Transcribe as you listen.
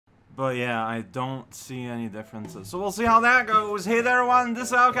But yeah, I don't see any differences. So we'll see how that goes. Hey there everyone,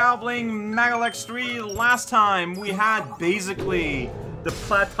 this is Bling MaGLX3. Last time we had basically the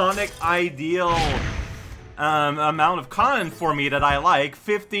platonic ideal amount of content for me that I like.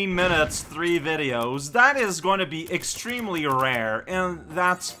 15 minutes, 3 videos. That is going to be extremely rare, and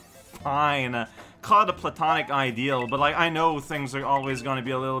that's fine. Call it a platonic ideal, but like I know things are always going to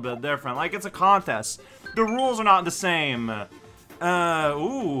be a little bit different. Like it's a contest. The rules are not the same.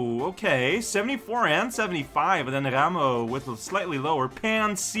 Ooh, okay. 74 and 75, and then Ramo with a slightly lower.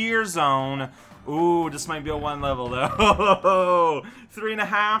 Pansear Zone. Ooh, this might be a 1 level though.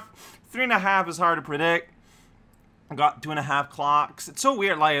 3.5. 3.5 is hard to predict. I got 2.5 clocks. It's so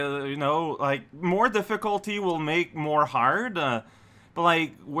weird, like, you know, like, more difficulty will make more hard, but,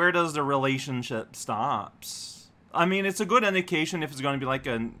 like, where does the relationship stops? I mean, it's a good indication if it's going to be, like,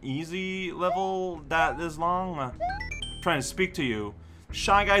 an easy level that is long. I'm trying to speak to you.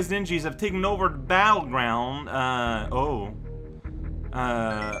 Shy Guys Ninjas have taken over the battleground. I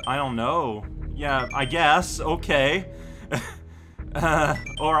don't know. Yeah, I guess. Okay.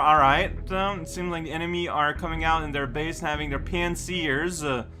 Alright. It seems like the enemy are coming out in their base having their Pansears.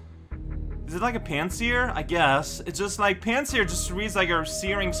 Is it like a Pansear? I guess. It's just like Pansear just reads like you're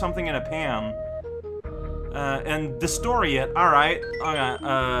searing something in a pan. And destroy it. Alright.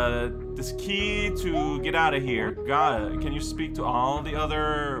 Okay. This key to get out of here. Got it. Can you speak to all the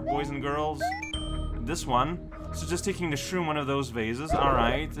other boys and girls? This one. So just taking the shroom, one of those vases.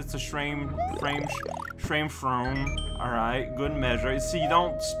 Alright, it's a shroom. Alright, good measure. See, you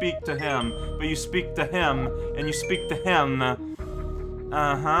don't speak to him, but you speak to him, and you speak to him.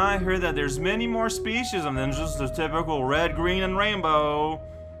 I heard that there's many more species than just the typical red, green, and rainbow.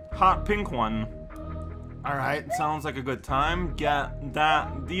 Hot pink one. Alright, sounds like a good time. Get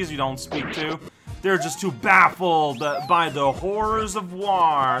that. These you don't speak to. They're just too baffled by the horrors of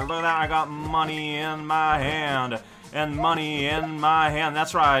war. Look at that, I got money in my hand. And money in my hand.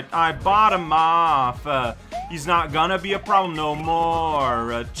 That's right, I bought him off. He's not gonna be a problem no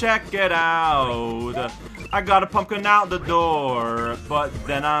more. Check it out. I got a pumpkin out the door, but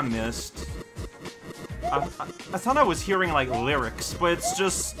then I missed. I thought I was hearing like lyrics, but it's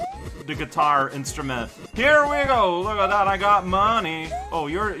just the guitar instrument. Here we go. Look at that. I got money. Oh,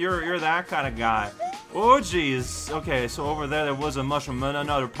 you're that kind of guy. Oh, jeez. Okay, so over there was a mushroom and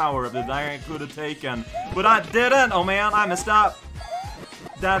another power-up that I could have taken, but I didn't. Oh man, I messed up.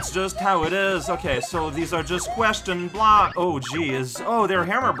 That's just how it is. Okay, so these are just question block. Oh, jeez. Oh, they're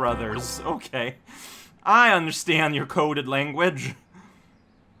Hammer Brothers. Okay, I understand your coded language.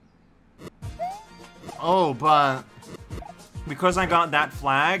 Oh, but because I got that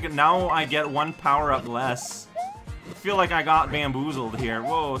flag, now I get 1 power-up less. I feel like I got bamboozled here.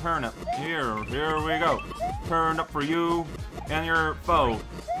 Whoa, turnip. Here we go. Turn up for you and your foe.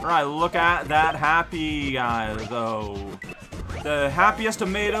 Alright, look at that happy guy, though. The happiest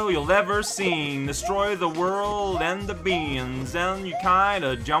tomato you'll ever seen. Destroy the world and the beans. Then you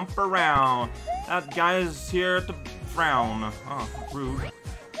kinda jump around. That guy's here to frown. Oh, rude.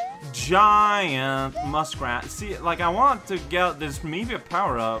 Giant muskrat. See, like, I want to get this, maybe a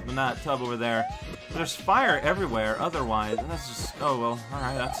power-up in that tub over there. There's fire everywhere, otherwise. And that's just, oh, well,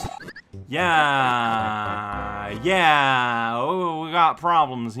 alright, that's... Yeah! Oh, we got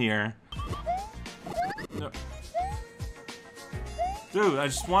problems here. Dude, I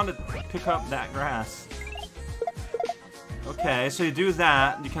just wanted to pick up that grass. Okay, so you do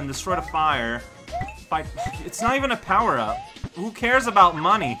that, you can destroy the fire. It's not even a power-up. Who cares about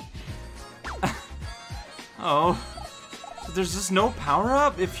money? Oh, there's just no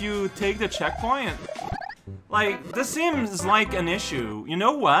power-up if you take the checkpoint? Like, this seems like an issue. You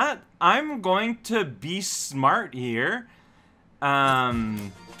know what? I'm going to be smart here. Let's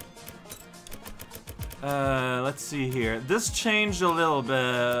see here. This changed a little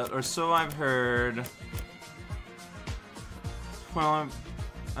bit, or so I've heard. Well,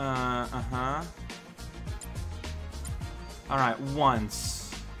 Alright,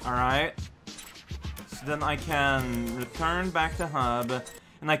 once. Alright. So then I can return back to hub,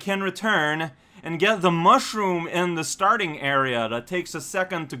 and I can return and get the mushroom in the starting area that takes a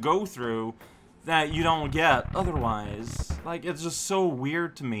second to go through that you don't get otherwise. Like, it's just so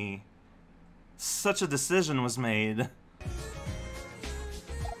weird to me. Such a decision was made.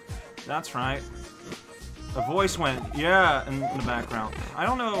 That's right. A voice went, yeah, in the background. I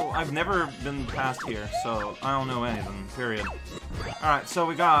don't know, I've never been past here, so I don't know anything, period. Alright, so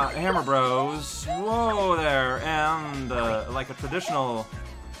we got Hammer Bros. Whoa there, and like a traditional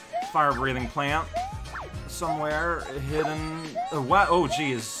fire-breathing plant somewhere hidden. What? Oh,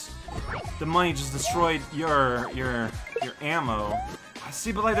 jeez. The money just destroyed your ammo.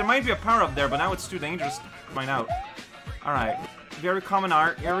 See, but like, there might be a power-up there, but now it's too dangerous to find out. Alright. Very common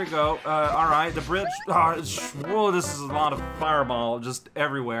art. Here we go. Alright, the bridge. Whoa, this is a lot of fireball just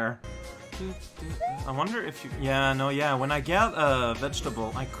everywhere. I wonder if you... Yeah, no, yeah. When I get a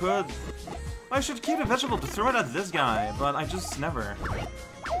vegetable, I could... I should keep a vegetable to throw it at this guy, but I just never.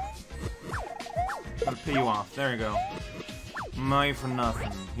 Gotta pay you off. There you go. Money for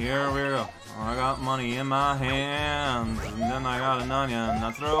nothing. Here we go. I got money in my hands, and then I got an onion.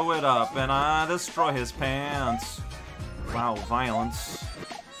 I throw it up, and I destroy his pants. Wow, violence.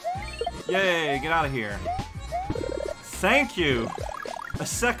 Yay, get out of here. Thank you! A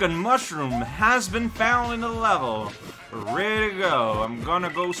second mushroom has been found in the level. Ready to go. I'm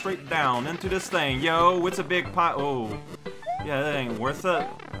gonna go straight down into this thing. Yo, it's a big pot. Oh. Yeah, that ain't worth it.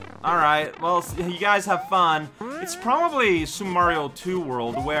 Alright, well, you guys have fun. It's probably Super Mario 2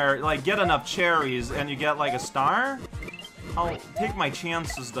 world where, like, get enough cherries and you get, like, a star? I'll take my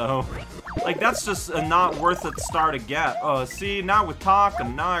chances, though. Like, that's just a not worth it star to get. Oh, see, now with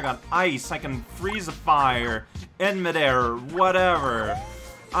talking, now I got ice. I can freeze a fire in midair, whatever.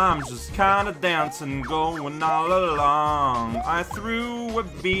 I'm just kinda dancing, going all along. I threw a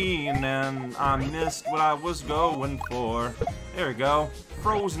bean and I missed what I was going for. There we go.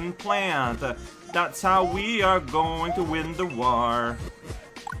 Frozen plant. That's how we are going to win the war.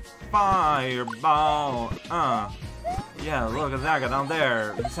 Fireball. Yeah, look at that guy down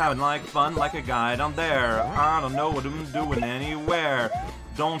there. He's having like fun like a guy down there. I don't know what I'm doing anywhere.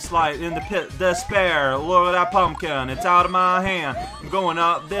 Don't slide in the pit, despair. Look at that pumpkin, it's out of my hand. I'm going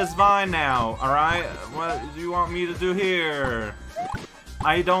up this vine now, alright? What do you want me to do here?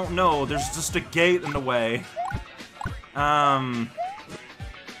 I don't know, there's just a gate in the way.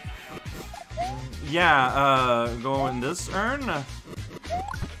 Yeah, go in this urn?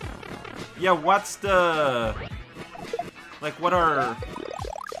 Yeah, what's the... Like, what are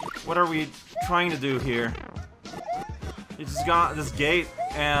we trying to do here? You just got this gate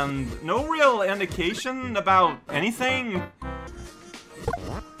and no real indication about anything.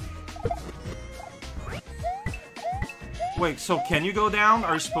 Wait, so can you go down?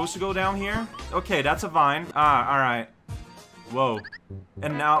 Are you supposed to go down here? Okay, that's a vine. Ah, alright. Whoa.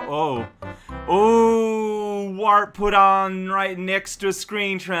 And now, oh. Oh, warp put on right next to a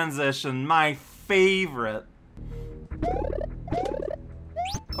screen transition. My favorite.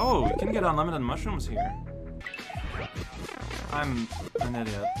 Oh, you can get unlimited mushrooms here. I'm an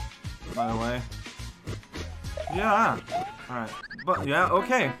idiot, by the way. Yeah. Alright. But, yeah,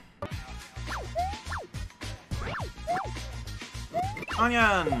 okay.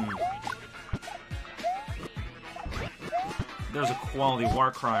 Onion! There's a quality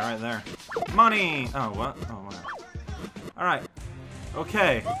war cry right there. Money! Oh, what? Oh, whatever. Alright.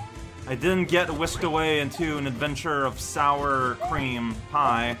 Okay. I didn't get whisked away into an adventure of sour cream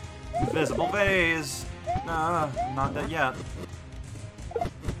pie. Invisible vase. Not that yet.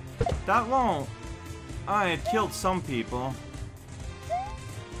 That won't. I had killed some people.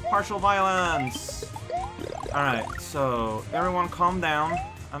 Partial violence. Alright, so everyone calm down.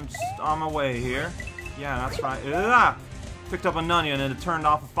 I'm just on my way here. Yeah, that's right. Ugh! Picked up an onion and it turned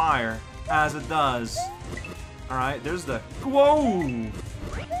off a fire. As it does. Alright, there's the... Whoa!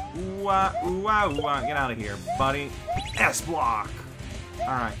 Get out of here, buddy. S-block!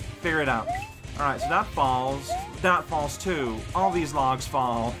 Alright, figure it out. Alright, so that falls. That falls too. All these logs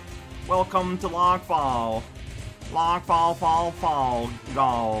fall. Welcome to log fall. Log fall, fall.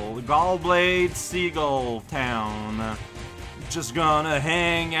 Gallblade Seagull Town. Just gonna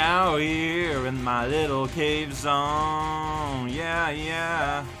hang out here in my little cave zone.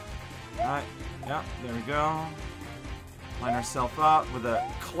 Yeah. Alright, yep, there we go. Line ourselves up with a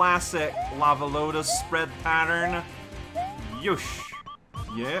classic Lava Lotus spread pattern. Yosh.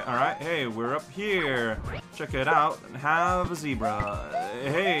 Yeah, alright, hey, we're up here. Check it out and have a zebra.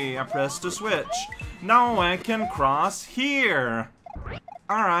 Hey, I pressed a switch. Now I can cross here.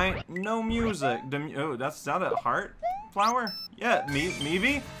 Alright, no music. Oh, is that a heart flower? Yeah,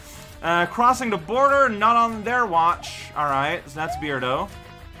 maybe. Crossing the border, not on their watch. Alright, so that's Beardo.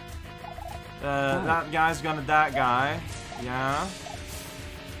 That guy's gonna that guy. Yeah.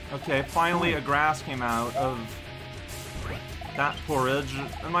 Okay, finally a grass came out of that porridge,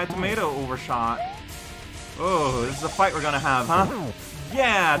 and my tomato overshot. Oh, this is a fight we're gonna have, huh?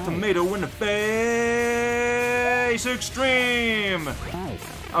 Yeah, tomato in the face! Extreme!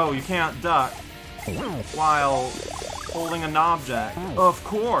 Oh, you can't duck while holding an object. Of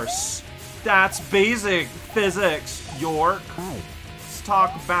course! That's basic physics, York. Let's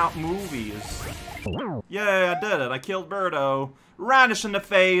talk about movies. Yeah, I did it. I killed Birdo. Radish in the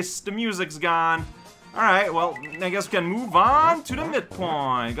face. The music's gone. Alright, well, I guess we can move on to the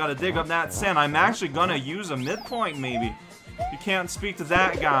midpoint. Gotta dig up that sand. I'm actually gonna use a midpoint, maybe. You can't speak to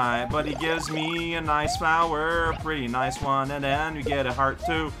that guy, but he gives me a nice flower, a pretty nice one, and then we get a heart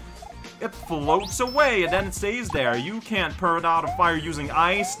too. It floats away, and then it stays there. You can't put out a fire using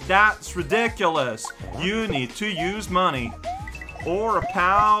ice. That's ridiculous. You need to use money. Or a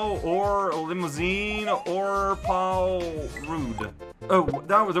POW, or a limousine, or Paul Rude. Oh,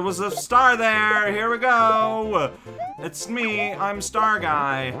 there was a star there. Here we go. It's me. I'm Star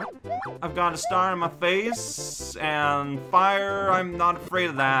Guy. I've got a star in my face, and fire. I'm not afraid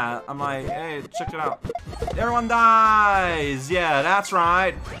of that. I'm like, hey, check it out. Everyone dies. Yeah, that's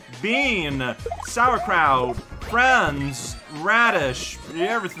right. Bean, sauerkraut, friends, radish,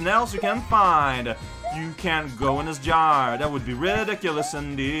 everything else you can find. You can't go in his jar. That would be ridiculous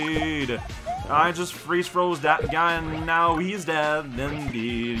indeed. I just freeze froze that guy and now he's dead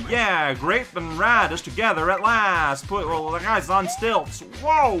indeed. Yeah, grape and radish together at last. Well, the guy's on stilts.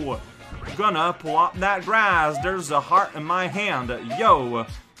 Whoa! Gonna pull up that grass. There's a heart in my hand. Yo.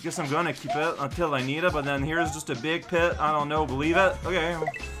 Guess I'm gonna keep it until I need it, but then here's just a big pit. I don't know, believe it? Okay.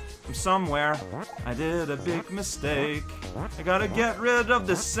 From somewhere. I did a big mistake. I gotta get rid of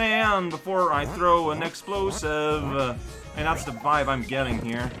the sand before I throw an explosive. And that's the vibe I'm getting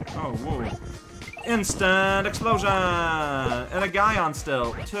here. Oh, whoa. Instant explosion! And a guy on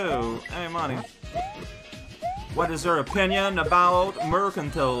stilt, too. Hey, money. What is your opinion about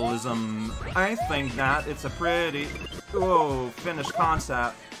mercantilism? I think that it's a pretty... Whoa, finished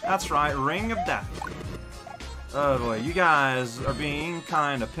concept. That's right, Ring of Death. Oh boy, you guys are being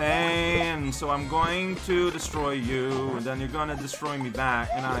kind of pain, so I'm going to destroy you, and then you're gonna destroy me back,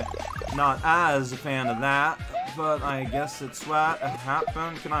 and I'm not as a fan of that, but I guess it's what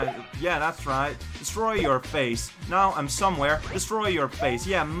happened. Can I? Yeah, that's right. Destroy your face. Now I'm somewhere. Destroy your face.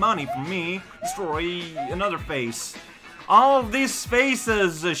 Yeah, money for me. Destroy another face. All of these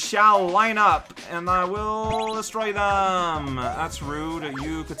faces shall line up, and I will destroy them. That's rude,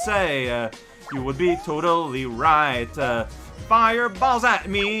 you could say. You would be totally right. Fireballs at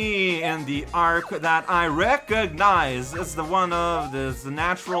me in the arc that I recognize. It's the one of the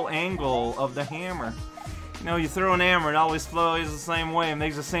natural angle of the hammer. You know, you throw an hammer, it always flows the same way. It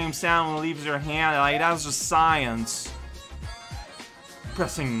makes the same sound when it leaves your hand. Like, that's just science.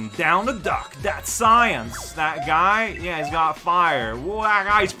 Pressing down to duck. That's science. That guy, yeah, he's got fire. Whoa, that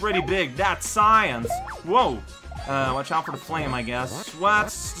guy's pretty big. That's science. Whoa. Watch out for the flame, I guess.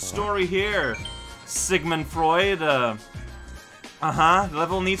 What's the story here? Sigmund Freud, the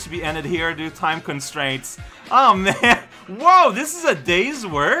level needs to be ended here due to time constraints. Oh, man. Whoa, this is a day's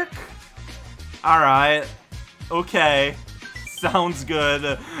work? Alright. Okay. Sounds good.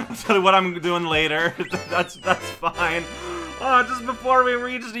 I'll tell you what I'm doing later. That's fine. Oh, just before we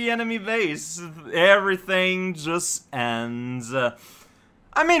reach the enemy base, everything just ends.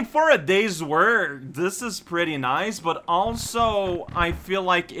 I mean, for a day's work, this is pretty nice, but also, I feel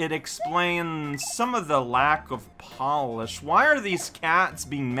like it explains some of the lack of polish. Why are these cats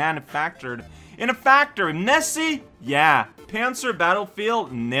being manufactured in a factory? Nessie? Yeah. Panzer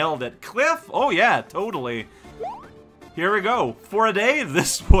Battlefield? Nailed it. Cliff? Oh yeah, totally. Here we go. For a day,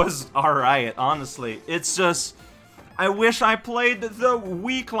 this was alright, honestly. It's just... I wish I played the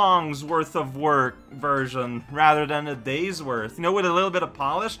week-long's worth of work version rather than a day's worth. You know, with a little bit of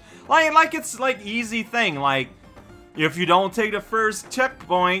polish. Like it's like easy thing. Like, if you don't take the first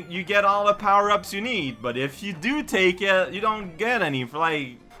checkpoint, you get all the power-ups you need. But if you do take it, you don't get any for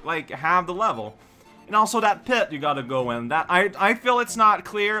like half the level. And also that pit you gotta go in. That I feel it's not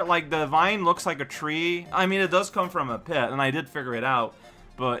clear. Like, the vine looks like a tree. I mean, it does come from a pit, and I did figure it out.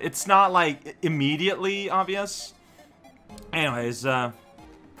 But it's not, like, immediately obvious. Anyways, yeah,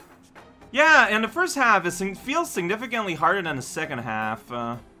 and the first half feels significantly harder than the second half.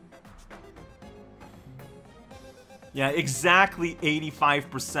 Yeah, exactly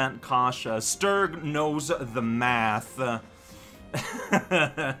 85% Kasha. Sturg knows the math.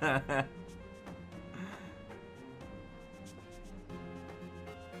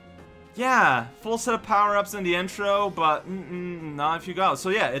 Yeah, full set of power-ups in the intro, but not if you go. So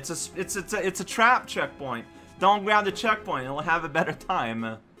yeah, it's a trap checkpoint. Don't grab the checkpoint, it'll have a better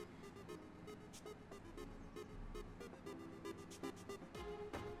time.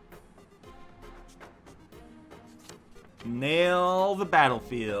 Nail the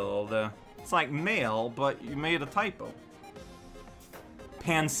battlefield. It's like mail, but you made a typo.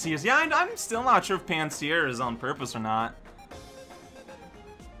 Pansear. Yeah, I'm still not sure if Pansear is on purpose or not.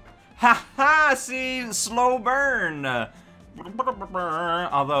 Ha ha! See, slow burn.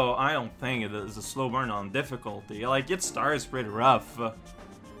 Although I don't think it is a slow burn on difficulty. Like, it starts pretty rough.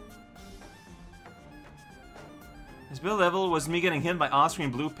 His build level was me getting hit by Austrian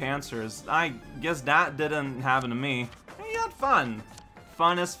blue Panzers. I guess that didn't happen to me. He had fun.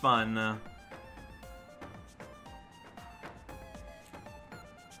 Fun is fun.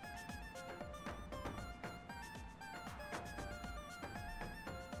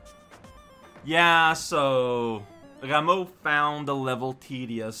 Yeah, so Rameau found the level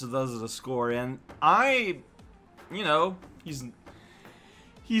tedious. So those are the score, and you know,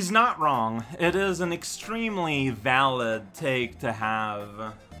 he's not wrong. It is an extremely valid take to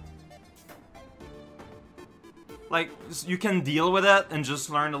have. Like, you can deal with it and just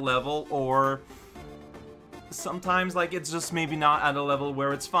learn the level, or sometimes, like, it's just maybe not at a level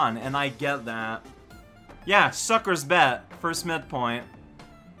where it's fun, and I get that. Yeah, sucker's bet. First midpoint.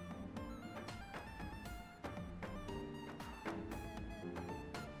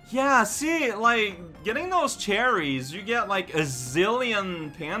 Yeah, see, like, getting those cherries, you get like a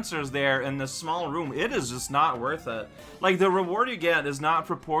zillion Panzers there in this small room. It is just not worth it. Like, the reward you get is not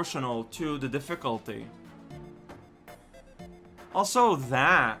proportional to the difficulty. Also,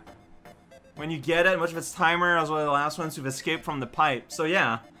 that. When you get it, much of its timer as one of the last ones who've escaped from the pipe. So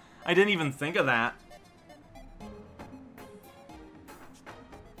yeah, I didn't even think of that.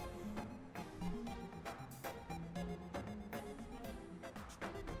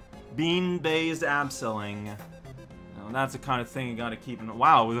 Bean-based abseiling. Now, that's the kind of thing you gotta keep in.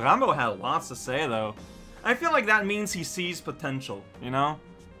 Wow, Rambo had lots to say though. I feel like that means he sees potential, you know?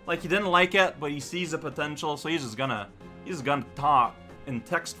 Like, he didn't like it, but he sees the potential, so he's just gonna talk in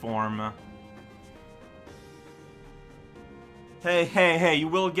text form. Hey, hey, hey, you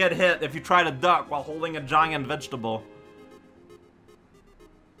will get hit if you try to duck while holding a giant vegetable.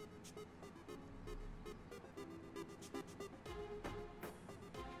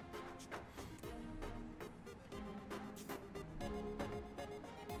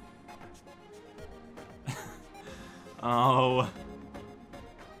 Oh.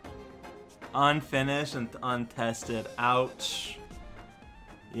 Unfinished and untested. Ouch.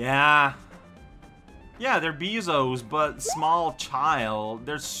 Yeah. Yeah, they're Bezos, but small child.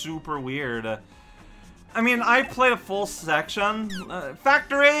 They're super weird. I mean, I played a full section.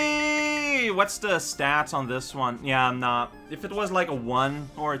 Factory! What's the stats on this one? Yeah, I'm not. If it was like a 1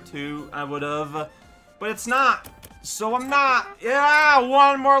 or a 2, I would've. But it's not. So I'm not. Yeah,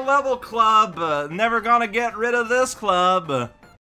 one more level club. Never gonna get rid of this club.